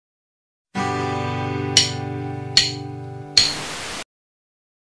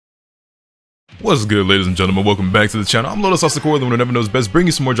What's good, ladies and gentlemen? Welcome back to the channel. I'm LotusAsakura, the one who never knows best, bringing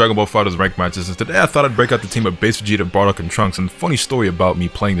you some more Dragon Ball FighterZ ranked matches. And today I thought I'd break out the team of Base Vegeta, Bardock, and Trunks. And the funny story about me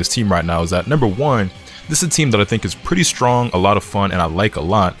playing this team right now is that, number one, this is a team that I think is pretty strong, a lot of fun, and I like a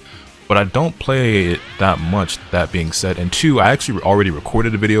lot. But I don't play it that much, that being said. And two, I actually already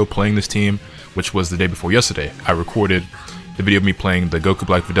recorded a video playing this team, which was the day before yesterday. I recorded the video of me playing the Goku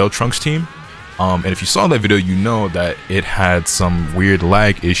Black Videl Trunks team. And if you saw that video, you know that it had some weird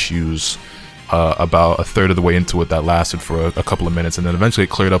lag issues about a third of the way into it that lasted for a couple of minutes, and then eventually it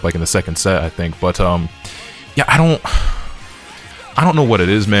cleared up like in the second set, I think. But yeah, I don't know what it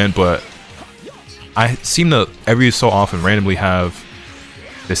is, man, but I seem to every so often randomly have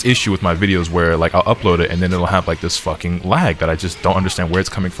this issue with my videos where like I'll upload it and then it'll have like this fucking lag that I just don't understand where it's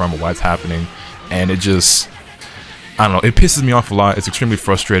coming from or why it's happening, and it just, I don't know, it pisses me off a lot. It's extremely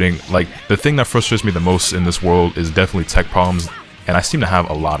frustrating. Like, the thing that frustrates me the most in this world is definitely tech problems, and I seem to have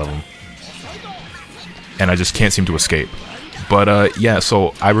a lot of them, and I just can't seem to escape. But yeah,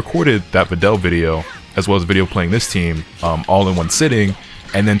 so I recorded that Videl video as well as a video playing this team all in one sitting,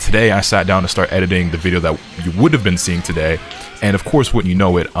 and then today I sat down to start editing the video that you would have been seeing today, and of course, wouldn't you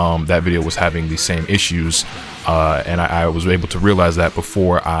know it, that video was having the same issues, and I was able to realize that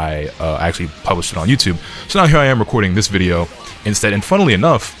before I actually published it on YouTube. So now here I am recording this video instead, and funnily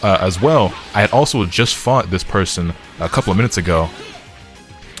enough, as well, I had also just fought this person a couple of minutes ago,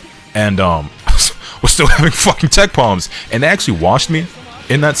 and was still having fucking tech problems, and they actually washed me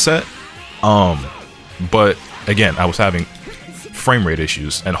in that set. But again, I was having frame rate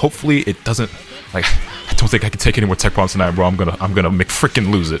issues, and hopefully it doesn't, like, I don't think I can take any more tech problems tonight, bro. I'm gonna make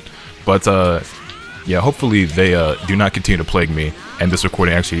frickin' lose it. But yeah, hopefully they do not continue to plague me, and this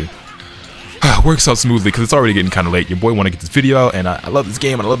recording actually works out smoothly, because it's already getting kind of late. Your boy want to get this video out, and I love this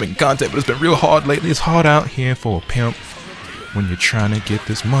game and I love making content, but it's been real hard lately. It's hard out here for a pimp when you're trying to get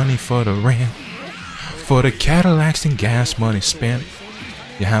this money for the rent. For the Cadillacs and gas money spent,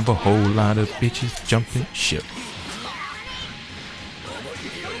 you have a whole lot of bitches jumping ship.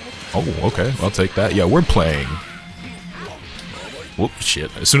 Oh, okay, I'll take that. Yeah, we're playing. Whoop,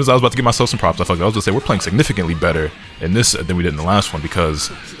 shit. As soon as I was about to give myself some props, I fucked up. I was gonna say we're playing significantly better in this than we did in the last one, because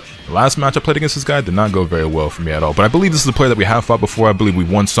the last match I played against this guy did not go very well for me at all. But I believe this is a player that we have fought before. I believe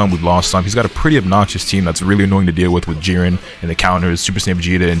we've won some, we've lost some. He's got a pretty obnoxious team that's really annoying to deal with JIREN and the counters, Super Saiyan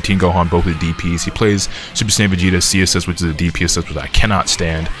Vegeta and Teen Gohan, both with DPs. He plays Super Saiyan Vegeta C assist, which is a DP assist, which I cannot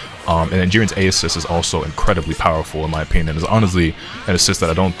stand. And then JIREN's A assist is also incredibly powerful, in my opinion. It's honestly an assist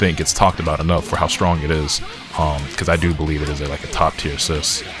that I don't think gets talked about enough for how strong it is, because I do believe it is like a top tier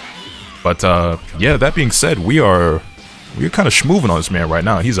assist. But yeah, that being said, we're kind of schmooving on this man right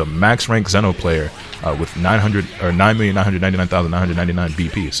now. He's a max rank Zeno player with 9,999,999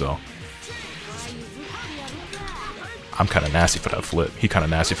 BP. So I'm kind of nasty for that flip. He kind of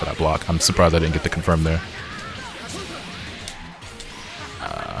nasty for that block. I'm surprised I didn't get the confirm there.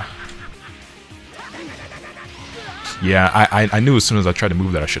 Yeah, I knew as soon as I tried to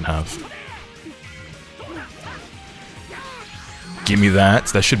move that I shouldn't have. Give me that.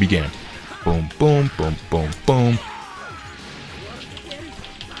 That should be game. Boom, boom, boom, boom, boom.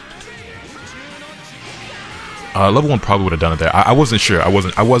 Level 1 probably would have done it there. I wasn't sure. I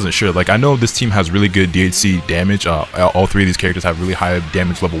wasn't sure. Like, I know this team has really good DHC damage. All three of these characters have really high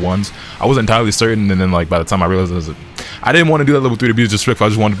damage level 1s. I wasn't entirely certain, and then like by the time I realized I didn't want to do that level 3 to be disrespectful. I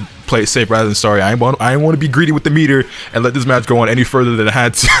just wanted to play it safe rather than sorry. I didn't want to be greedy with the meter and let this match go on any further than it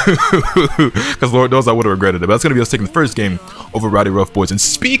had to, because Lord knows I would have regretted it. But that's gonna be us taking the first game over RowdyRuffBoys. And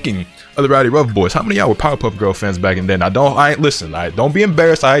speaking of the RowdyRuffBoys, how many of y'all were Powerpuff Girl fans back in then? Now don't be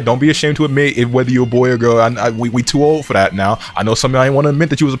embarrassed. Don't be ashamed to admit whether you're a boy or girl. We too old for that now. I know some of y'all ain't want to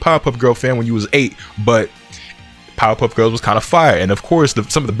admit that you was a Powerpuff Girl fan when you was 8, but Powerpuff Girls was kind of fire. And of course,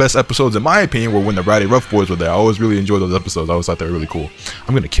 some of the best episodes, in my opinion, were when the RowdyRuffBoys were there. I always really enjoyed those episodes. I always thought they were really cool.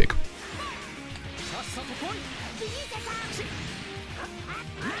 I'm gonna kick.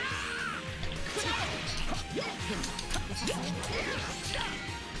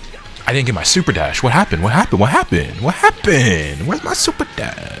 I didn't get my super dash. What happened? What happened? What happened? What happened? Where's my super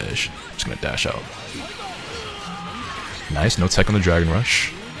dash? I'm just gonna dash out. Nice, no tech on the Dragon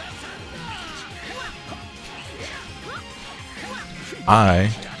Rush.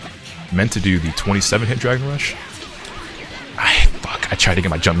 I meant to do the 27 hit Dragon Rush. Fuck, I tried to get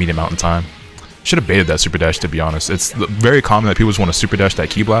my jump medium out in time. Should have baited that super dash, to be honest. It's very common that people just want to super dash that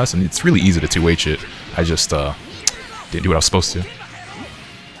Ki Blast, and it's really easy to 2H it. I just didn't do what I was supposed to.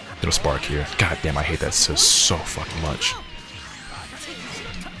 Little spark here. God damn, I hate that so fucking much.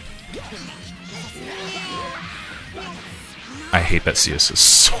 I hate that CS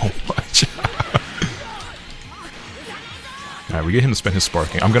so much. Alright, we get him to spend his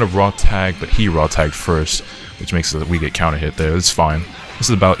sparking. I'm gonna raw tag, but he raw tagged first, which makes it that we get counter hit there. It's fine. This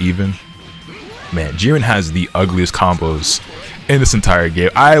is about even. Man, JIREN has the ugliest combos in this entire game.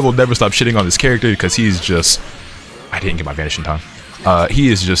 I will never stop shitting on this character because he's just... I didn't get my vanish in time. He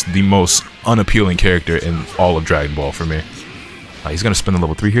is just the most unappealing character in all of Dragon Ball for me. He's gonna spend the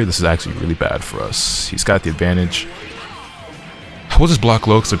level 3 here. This is actually really bad for us. He's got the advantage. We'll just block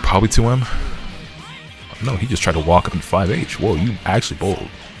low because they're probably 2M. No, he just tried to walk up in 5H. Whoa, you actually bold.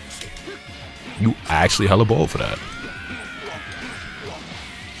 You actually hella bold for that.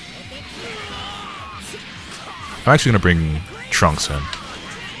 I'm actually gonna bring Trunks in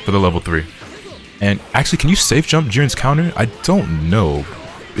for the level 3. And actually, can you safe jump JIREN's counter? I don't know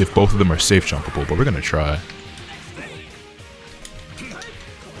if both of them are safe jumpable, but we're gonna try.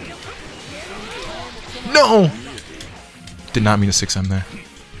 No! Did not mean to 6M there.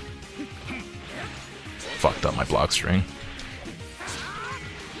 Fucked up my block string.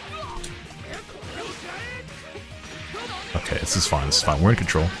 Okay, this is fine, this is fine. We're in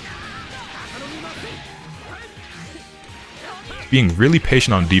control. Being really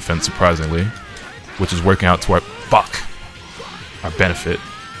patient on defense, surprisingly, which is working out to our benefit.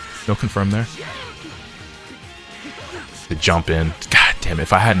 No confirm there. The jump in. God damn it,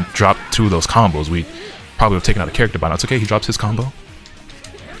 if I hadn't dropped 2 of those combos, we'd probably have taken out a character by now. It's okay, he drops his combo.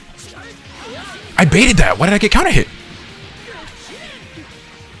 I baited that! Why did I get counter hit?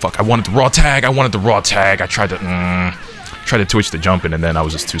 Fuck, I wanted the raw tag, I tried to twitch the jump in, and then I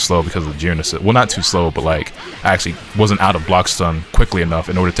was just too slow because of the JIREN assist. Well, not too slow, but like, I actually wasn't out of block stun quickly enough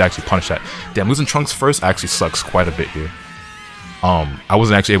in order to actually punish that. Damn, losing Trunks first actually sucks quite a bit here. I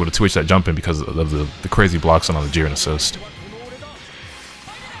wasn't actually able to twitch that jump in because of the crazy block stun on the JIREN assist.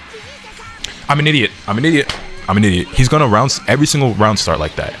 I'm an idiot. He's gonna every single round start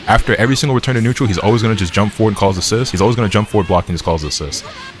like that. After every single return to neutral, he's always gonna just jump forward and calls assist. He's always gonna jump forward, block, and just calls assist.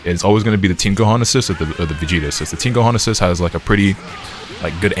 It's always gonna be the Team Gohan assist or the Vegeta assist. The Team Gohan assist has like a pretty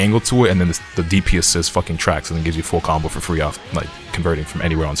good angle to it, and then the DP assist fucking tracks and then gives you full combo for free off like converting from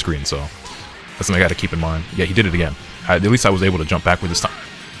anywhere on screen. So that's something I gotta keep in mind. Yeah, he did it again. At least I was able to jump backward this time.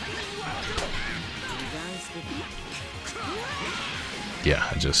 Yeah,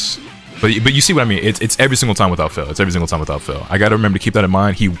 But you see what I mean? It's every single time without fail. It's every single time without fail. I gotta remember to keep that in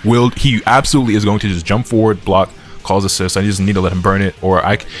mind. He absolutely is going to just jump forward, block, calls assist. I just need to let him burn it. Or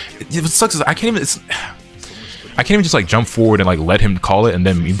what sucks is I can't even just like jump forward and like let him call it and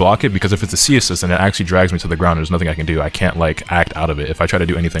then me block it, because if it's a C assist and it actually drags me to the ground, there's nothing I can do. I can't like act out of it. If I try to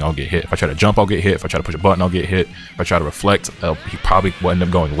do anything, I'll get hit. If I try to jump, I'll get hit. If I try to push a button, I'll get hit. If I try to reflect, he probably will end up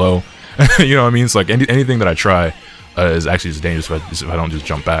going low. You know what I mean? It's like anything that I try is actually just dangerous if I don't just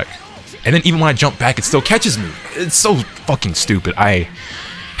jump back. And then even when I jump back, it still catches me. It's so fucking stupid. I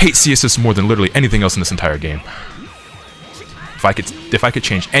hate C assists more than literally anything else in this entire game. If I could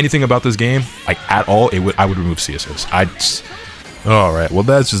change anything about this game, like at all, I would remove C assists. Alright, well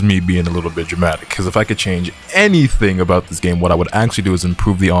that's just me being a little bit dramatic, because if I could change anything about this game, what I would actually do is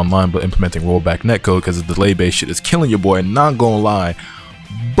improve the online by implementing rollback netcode, because the delay based shit is killing your boy, not gonna lie.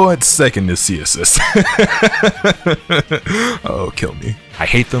 But second is C assist. Oh, kill me. I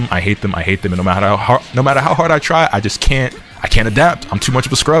hate them, and no matter how hard I try, I can't adapt. I'm too much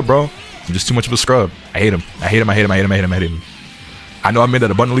of a scrub, bro. I'm just too much of a scrub. I hate him. I know I made that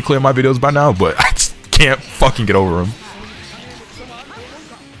abundantly clear in my videos by now, but I just can't fucking get over him.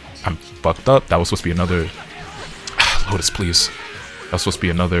 I'm fucked up. That was supposed to be another... Lotus, please. That was supposed to be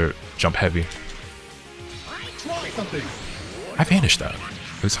another jump heavy. I vanished that.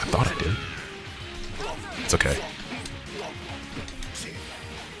 At least I thought I did. It's okay.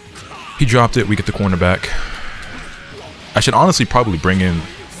 He dropped it. We get the corner back. I should honestly probably bring in...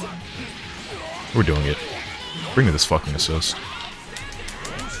 We're doing it. Bring me this fucking assist.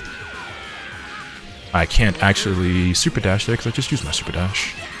 I can't actually super dash there because I just used my super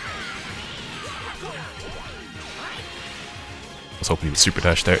dash. I was hoping he would super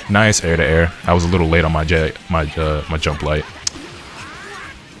dash there. Nice air to air. I was a little late on my jump light.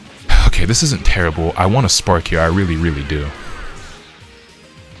 Okay, this isn't terrible. I want a spark here. I really, really do.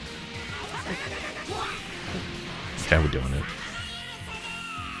 Yeah, we're doing it.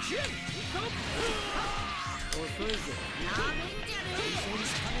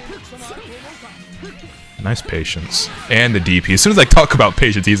 Nice patience. And the DP. As soon as I talk about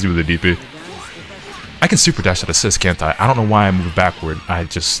patience, easy with the DP. I can super dash that assist, can't I? I don't know why I moved backward. I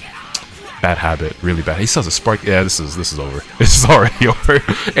just... Bad habit. Really bad. He still has a spark. Yeah, this is over. This is already over.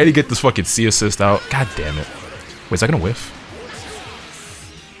 And he get this fucking C assist out. God damn it. Wait, is that gonna whiff?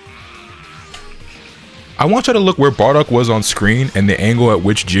 I want you to look where Bardock was on screen and the angle at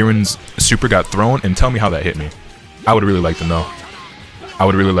which JIREN's super got thrown and tell me how that hit me. I would really like to know. I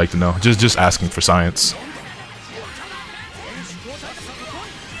would really like to know. Just asking for science.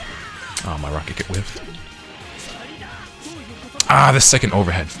 Oh, my rocket get whiffed. Ah, the second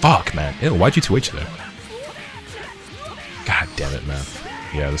overhead. Fuck, man. Ew, why'd you 2H there? God damn it, man.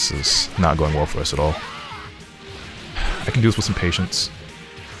 Yeah, this is not going well for us at all. I can do this with some patience.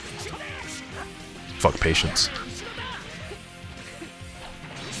 Fuck patience.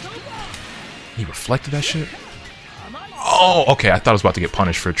 He reflected that shit? Oh, okay. I thought I was about to get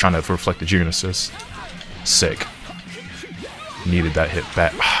punished for trying to reflect the JIREN assist. Sick. Needed that hit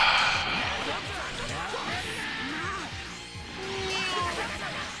back.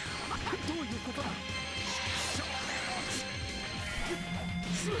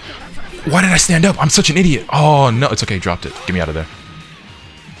 Why did I stand up? I'm such an idiot. Oh, no. It's okay. Dropped it. Get me out of there.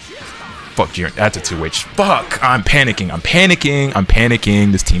 Fuck, JIREN. That's a 2H. Fuck. I'm panicking. I'm panicking. I'm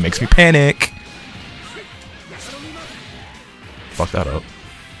panicking. This team makes me panic. Fuck that up.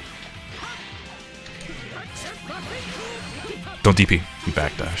 Don't DP. He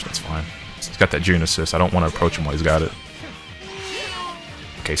backdash. That's fine. He's got that JIREN assist. I don't want to approach him while he's got it.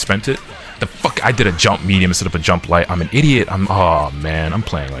 Okay, spent it. The fuck? I did a jump medium instead of a jump light. I'm an idiot. Oh man, I'm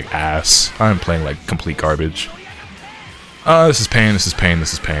playing like ass. I'm playing like complete garbage. This is pain. This is pain.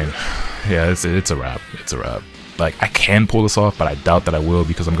 This is pain. Yeah, it's a wrap. It's a wrap. Like I can pull this off, but I doubt that I will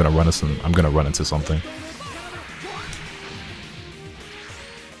because I'm gonna run into something.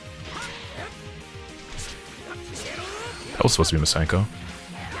 That was supposed to be Masenko.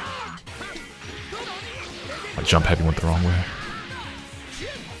 My jump heavy went the wrong way.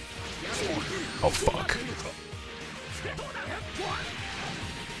 Oh, fuck.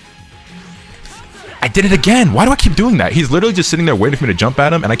 I did it again! Why do I keep doing that? He's literally just sitting there waiting for me to jump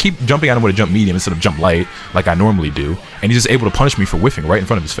at him, and I keep jumping at him with a jump medium instead of jump light, like I normally do, and he's just able to punish me for whiffing right in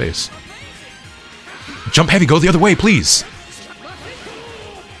front of his face. Jump heavy, go the other way, please!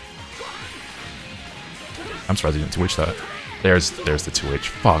 I'm surprised he didn't 2H that. There's the 2H.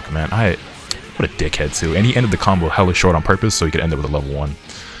 Fuck, man. What a dickhead, too. And he ended the combo hella short on purpose, so he could end it with a level 1.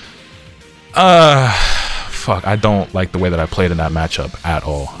 Fuck, I don't like the way that I played in that matchup at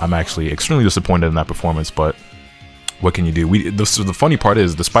all. I'm actually extremely disappointed in that performance, but what can you do? The funny part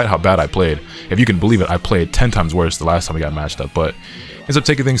is, despite how bad I played, if you can believe it, I played 10 times worse the last time we got matched up, but ends up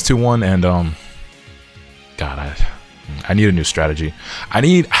taking things 2-1, and, God, I need a new strategy.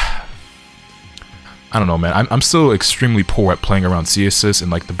 I don't know, man. I'm still extremely poor at playing around C assists, and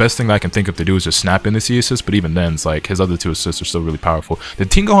like the best thing that I can think of to do is just snap in the C assists, but even then, it's like his other 2 assists are still really powerful. The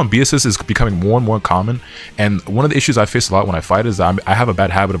Tingo on B assist is becoming more and more common, and one of the issues I face a lot when I fight is that I have a bad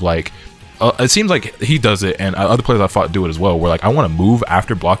habit of like, it seems like he does it, and other players I fought do it as well, where like I want to move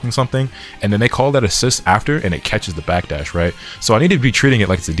after blocking something, and then they call that assist after, and it catches the backdash, right? So I need to be treating it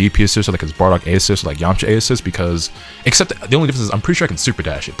like it's a DP assist, or like it's Bardock A assist, or like Yamcha A assist, because, except the only difference is I'm pretty sure I can super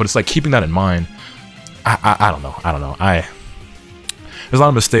dash it, but it's like keeping that in mind. I don't know. There's a lot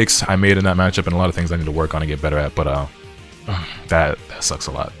of mistakes I made in that matchup and a lot of things I need to work on and get better at, but that sucks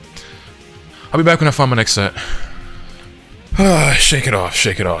a lot. I'll be back when I find my next set. Shake it off,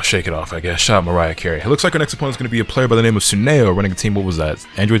 shake it off, shake it off, I guess. Shout out Mariah Carey. It looks like our next opponent is going to be a player by the name of Suneo, running a team, what was that?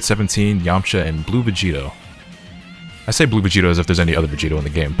 Android 17, Yamcha, and Blue Vegito. I say Blue Vegito as if there's any other Vegito in the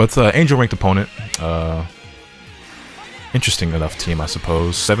game, but Angel ranked opponent. Interesting enough team, I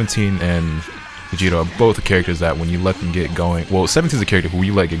suppose. 17 and Vegito are both the characters that when you let them get going, well, 17 is a character who when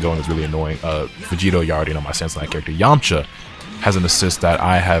you let get going is really annoying. Vegito, you already know my stance on that character. Yamcha has an assist that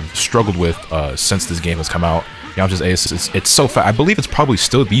I have struggled with since this game has come out. Yamcha's A assist, it's so fast. I believe it's probably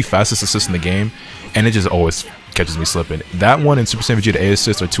still the fastest assist in the game, and it just always catches me slipping. That one and Super Saiyan Vegeta A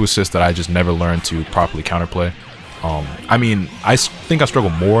assist are 2 assists that I just never learned to properly counterplay. I mean, I think I struggle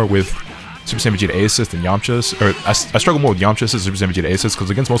more with Super Saiyan Vegeta A assist than Yamcha's, or I struggle more with Yamcha's and Super Saiyan Vegeta A assist, because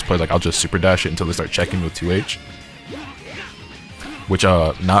against most players, like, I'll just super dash it until they start checking with 2H. Which,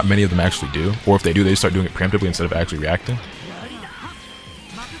 not many of them actually do. Or if they do, they start doing it preemptively instead of actually reacting.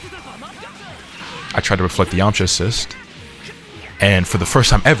 I tried to reflect the Yamcha assist, and for the first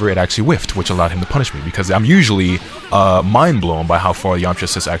time ever, it actually whiffed, which allowed him to punish me, because I'm usually mind blown by how far the Yamcha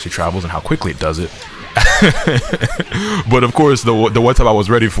assist actually travels and how quickly it does it. But of course, the one time I was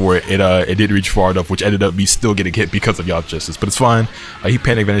ready for it, it didn't reach far enough, which ended up me still getting hit because of Yamcha assist. But it's fine. He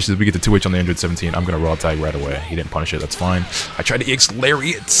panic vanishes. We get the 2H on the Android 17. I'm gonna raw tag right away. He didn't punish it. That's fine. I tried to EX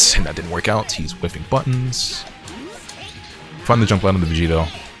Lariat, and that didn't work out. He's whiffing buttons. Find the jump out of the Vegito.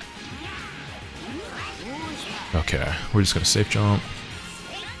 Okay, we're just gonna safe jump.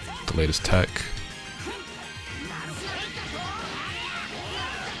 The latest tech.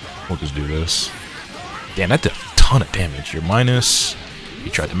 We'll just do this. Damn, that did a ton of damage. You're minus. You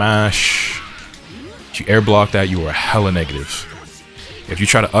tried to mash. you air block that, you are hella negative. If you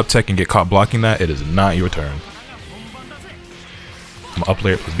try to up tech and get caught blocking that, it is not your turn. I'm gonna up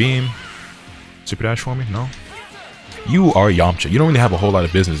layer it with beam. Super dash for me? No. You are Yamcha. You don't really have a whole lot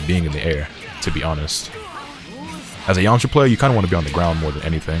of business being in the air, to be honest. As a Yamcha player, you kind of want to be on the ground more than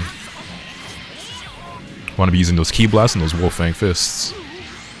anything. Want to be using those Ki blasts and those Wolfang fists.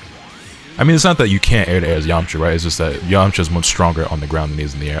 I mean, it's not that you can't air to air as Yamcha, right? It's just that Yamcha is much stronger on the ground than he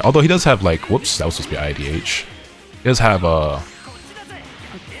is in the air. Although he does have, like, whoops, that was supposed to be IDH. He does have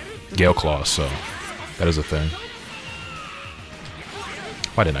Gale Claw, so that is a thing.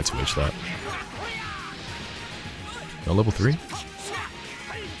 Why didn't I 2H that? No, level 3?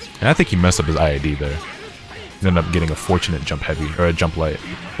 And I think he messed up his IID there. He ended up getting a fortunate jump heavy, or a jump light.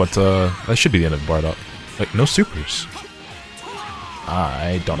 But that should be the end of Bardock. Like, no supers.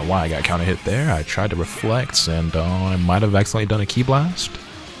 I don't know why I got counter hit there. I tried to reflect, and I might have accidentally done a Ki blast.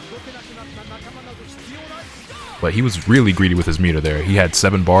 But he was really greedy with his meter there. He had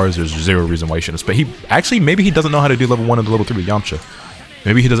 7 bars. There's 0 reason why he shouldn't. But he actually, maybe he doesn't know how to do level 1 and level 3 with Yamcha.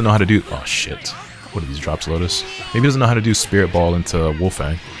 Maybe he doesn't know how to do. Oh shit! What are these drops, Lotus? Maybe he doesn't know how to do Spirit Ball into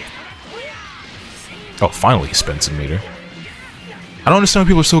Wolfang. Oh, finally he spent some meter. I don't understand why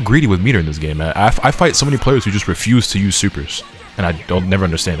people are so greedy with meter in this game, man. I fight so many players who just refuse to use supers, and I don't never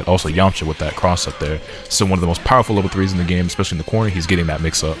understand it. Also, Yamcha with that cross up there, still one of the most powerful level 3s in the game, especially in the corner. He's getting that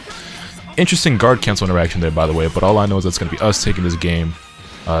mix up. Interesting guard cancel interaction there, by the way. But all I know is that's going to be us taking this game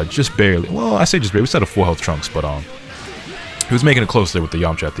just barely. Well, I say just barely. We still had a full health Trunks, but he was making it close there with the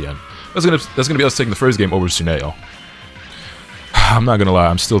Yamcha at the end. That's gonna be us taking the first game over Tsuneo. I'm not gonna lie,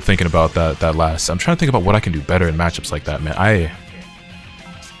 I'm still thinking about that last. I'm trying to think about what I can do better in matchups like that, man.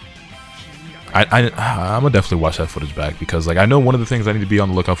 I'm gonna definitely watch that footage back, because like I know one of the things I need to be on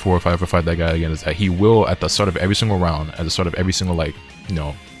the lookout for if I ever fight that guy again is that he will, at the start of every single round, at the start of every single, like, you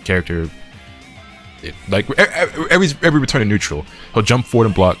know, character, like every return to neutral, he'll jump forward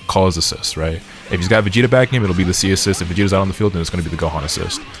and block, call his assist, right? If he's got Vegeta backing him, it'll be the C assist. If Vegeta's out on the field, then it's going to be the Gohan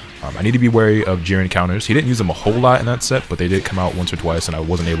assist. I need to be wary of Jiren counters. He didn't use them a whole lot in that set, but they did come out once or twice, and I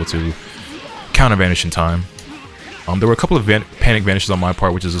wasn't able to counter vanish in time. There were a couple of panic vanishes on my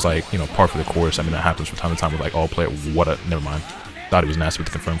part, which is just like, you know, par for the course. I mean, that happens from time to time with like all player. Never mind. Thought he was nasty with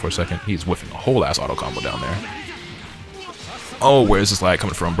the confirm for a second. He's whiffing a whole ass auto combo down there. Oh, where is this lag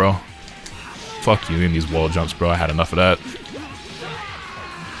coming from, bro? Fuck you in these wall jumps, bro. I had enough of that.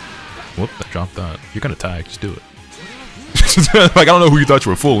 Whoop, I dropped that. You're gonna tag, just do it. Like, I don't know who you thought you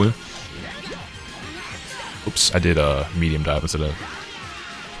were fooling. Oops, I did a medium dive instead of...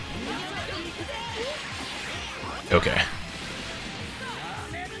 Okay.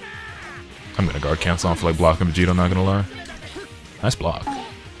 I'm gonna guard cancel on for like blocking Vegeta, not gonna lie. Nice block.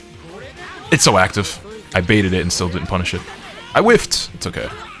 It's so active. I baited it and still didn't punish it. I whiffed! It's okay.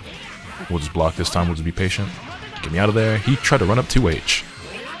 We'll just block this time, we'll just be patient. Get me out of there. He tried to run up 2H.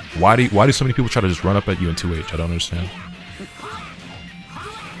 Why do so many people try to just run up at you in 2H? I don't understand.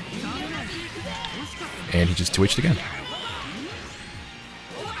 And he just 2H'd again.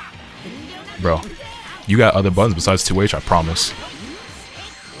 Bro, you got other buttons besides 2H, I promise.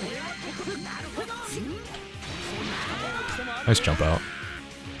 Nice jump out.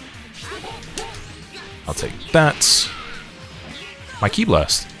 I'll take that. My Ki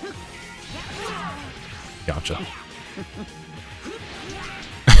blast. Gotcha.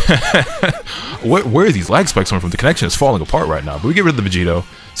 Where are these lag spikes coming from? The connection is falling apart right now. But we get rid of the Vegito.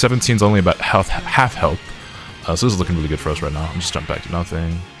 17's only about half health. So this is looking really good for us right now. I'm just jump back to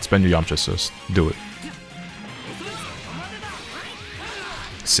nothing. Spend your Yamcha assist. Do it.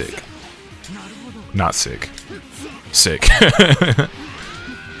 Sick. Not sick. Sick.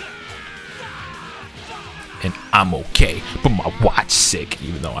 And I'm okay. But my watch sick,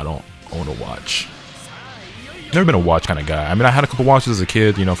 even though I don't own a watch. Never been a watch kind of guy. I mean, I had a couple watches as a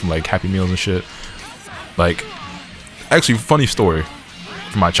kid, you know, from like Happy Meals and shit. Like, actually, funny story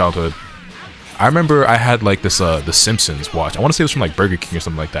from my childhood. I remember I had like this The Simpsons watch. I want to say it was from like Burger King or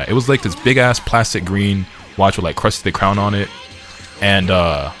something like that. It was like this big ass plastic green watch with like Krusty the Crown on it. And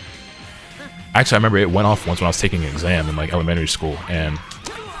actually, I remember it went off once when I was taking an exam in like elementary school, and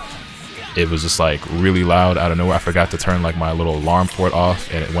it was just like really loud out of nowhere. I forgot to turn like my little alarm for it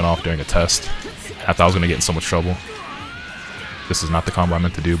off, and it went off during a test. I thought I was gonna get in so much trouble. This is not the combo I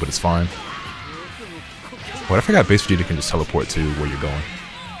meant to do, but it's fine. What, I forgot base Vegeta can just teleport to where you're going.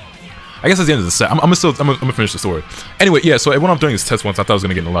 I guess that's the end of the set. I'm gonna finish the story. Anyway, yeah, so it went off during this test once. I thought I was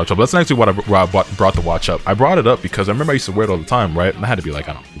gonna get in a lot of trouble. That's actually why I brought the watch up. I brought it up because I remember I used to wear it all the time, right? And I had to be like,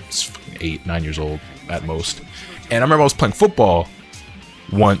 I don't know, 8, 9 years old at most. And I remember I was playing football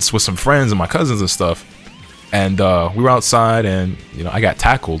once with some friends and my cousins and stuff. And we were outside, and you know, I got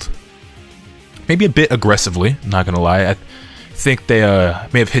tackled. maybe a bit aggressively, not gonna lie. I think they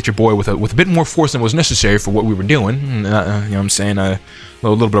may have hit your boy with a bit more force than was necessary for what we were doing. You know what I'm saying? A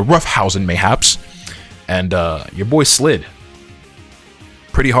little bit of roughhousing, mayhaps. And your boy slid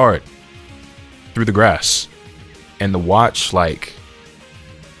pretty hard through the grass. And the watch, like,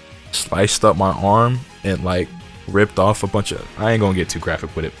 sliced up my arm and, like, ripped off a bunch of... I ain't gonna get too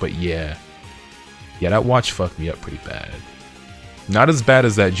graphic with it, but yeah. Yeah, that watch fucked me up pretty bad. Not as bad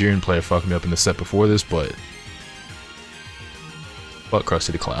as that JIREN player fucked me up in the set before this, but... Fuck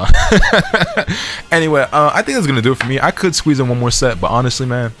Krusty the Clown. Anyway, I think that's gonna do it for me. I could squeeze in one more set, but honestly,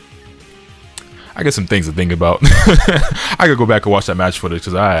 man, I got some things to think about. I could go back and watch that match footage,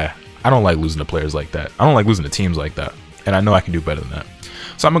 because I don't like losing to players like that. I don't like losing to teams like that. And I know I can do better than that.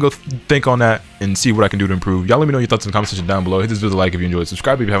 So I'm going to go think on that and see what I can do to improve. Y'all let me know your thoughts in the comment section down below. Hit this video a like if you enjoyed.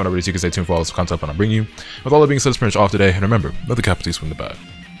 Subscribe if you haven't already so you can stay tuned for all this content I'm bringing you. With all that being said, it's pretty much off today. And remember, let the capital swing the bat.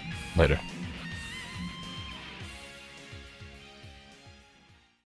 Later.